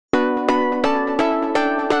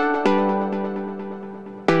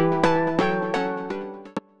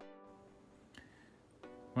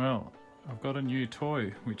I've got a new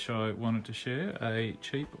toy which I wanted to share, a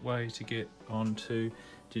cheap way to get onto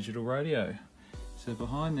digital radio. So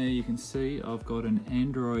behind there you can see I've got an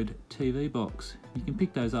Android TV box. You can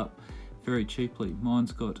pick those up very cheaply.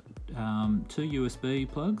 Mine's got 2 USB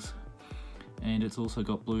plugs and it's also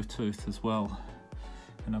got Bluetooth as well.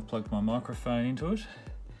 And I've plugged my microphone into it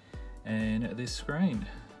and this screen.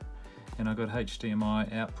 And I've got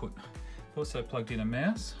HDMI output. I've also plugged in a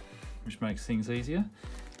mouse, which makes things easier.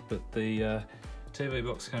 But the TV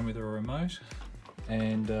box came with a remote,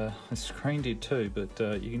 and the screen did too. But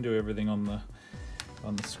you can do everything on the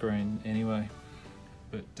screen anyway.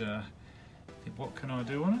 But what can I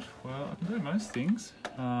do on it? Well, I can do most things.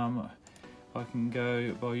 I can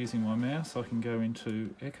go by using my mouse. I can go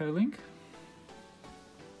into Echolink,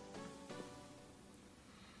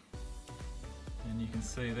 and you can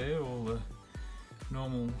see there all the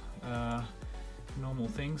normal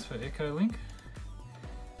things for Echolink.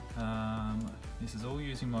 This is all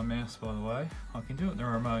using my mouse, by the way. I can do it in the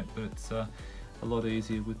remote, but it's a lot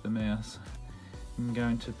easier with the mouse. You can go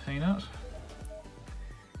into Peanut,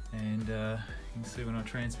 and you can see when I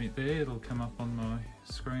transmit there, it'll come up on my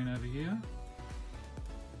screen over here.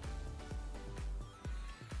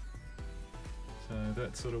 So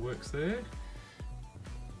that sort of works there.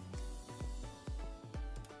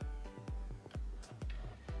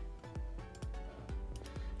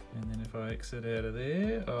 And then if I exit out of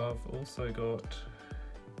there, I've also got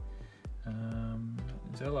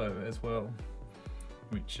Zello as well,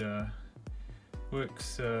 which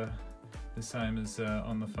works the same as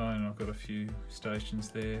on the phone. I've got a few stations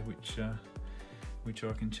there which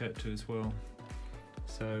I can chat to as well.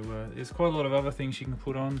 So there's quite a lot of other things you can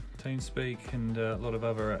put on TeamSpeak and a lot of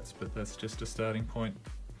other apps, but that's just a starting point.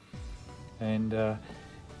 And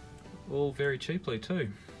all very cheaply too.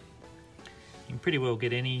 You can pretty well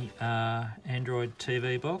get any Android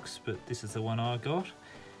TV box, but this is the one I got,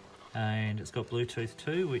 and it's got Bluetooth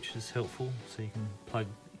too, which is helpful, so you can plug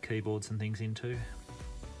keyboards and things into.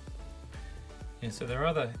 Yeah, so there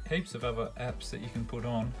are heaps of other apps that you can put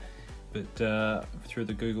on, but through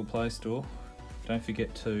the Google Play Store. Don't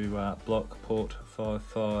forget to block port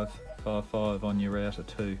 5555 on your router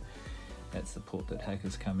too. That's the port that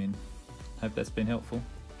hackers come in. Hope that's been helpful.